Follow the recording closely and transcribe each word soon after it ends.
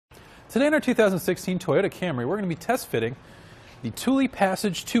Today in our 2016 Toyota Camry, we're going to be test fitting the Thule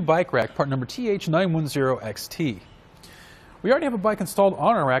Passage 2 bike rack, part number TH910XT. We already have a bike installed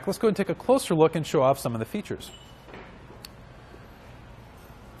on our rack. Let's go and take a closer look and show off some of the features.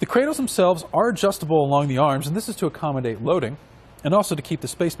 The cradles themselves are adjustable along the arms, and this is to accommodate loading and also to keep the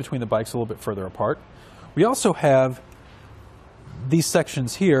space between the bikes a little bit further apart. We also have these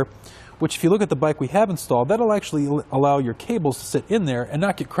sections here, which if you look at the bike we have installed, that'll actually allow your cables to sit in there and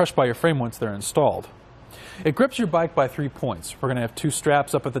not get crushed by your frame once they're installed. It grips your bike by 3 points. We're going to have 2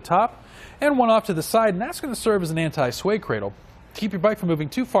 straps up at the top and 1 off to the side, and that's going to serve as an anti-sway cradle to keep your bike from moving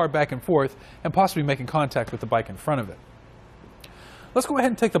too far back and forth and possibly making contact with the bike in front of it. Let's go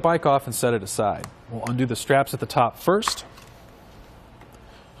ahead and take the bike off and set it aside. We'll undo the straps at the top first,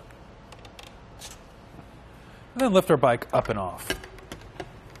 and then lift our bike up and off.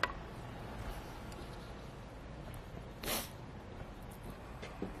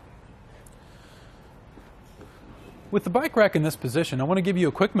 With the bike rack in this position, I want to give you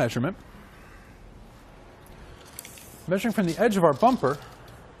a quick measurement. Measuring from the edge of our bumper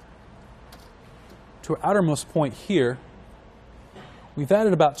to our outermost point here, we've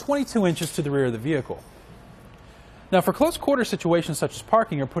added about 22 inches to the rear of the vehicle. Now for close quarter situations such as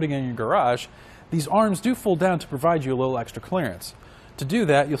parking or putting in your garage, these arms do fold down to provide you a little extra clearance. To do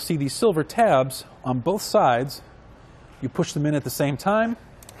that, you'll see these silver tabs on both sides. You push them in at the same time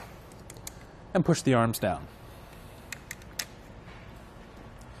and push the arms down.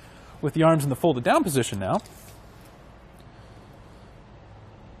 With the arms in the folded down position now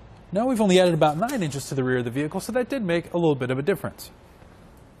we've only added about 9 inches to the rear of the vehicle, so that did make a little bit of a difference.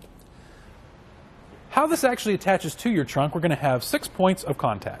 How this actually attaches to your trunk, we're going to have 6 points of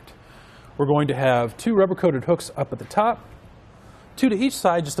contact. We're going to have 2 rubber-coated hooks up at the top, 2 to each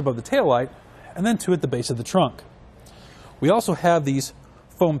side just above the taillight, and then 2 at the base of the trunk. We also have these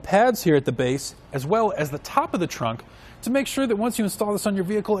foam pads here at the base, as well as the top of the trunk, to make sure that once you install this on your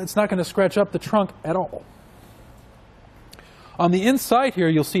vehicle, it's not going to scratch up the trunk at all. On the inside here,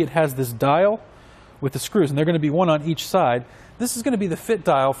 you'll see it has this dial with the screws, and they're going to be 1 on each side. This is going to be the fit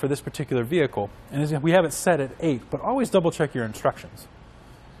dial for this particular vehicle, and we have it set at 8, but always double check your instructions.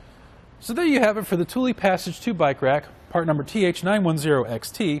 So there you have it for the Thule Passage 2 bike rack, part number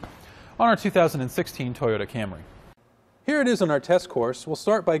TH910XT, on our 2016 Toyota Camry. Here it is on our test course. We'll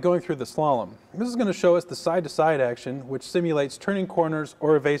start by going through the slalom. This is going to show us the side-to-side action, which simulates turning corners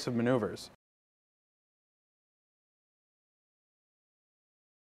or evasive maneuvers.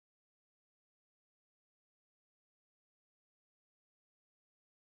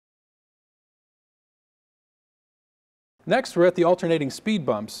 Next, we're at the alternating speed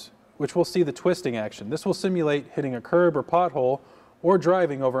bumps, which we'll see the twisting action. This will simulate hitting a curb or pothole or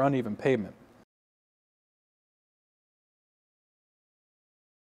driving over uneven pavement.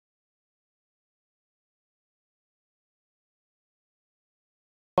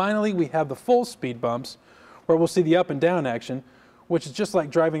 Finally, we have the full speed bumps, where we'll see the up and down action, which is just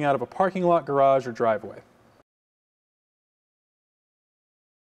like driving out of a parking lot, garage, or driveway.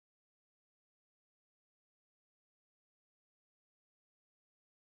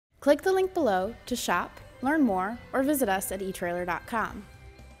 Click the link below to shop, learn more, or visit us at etrailer.com.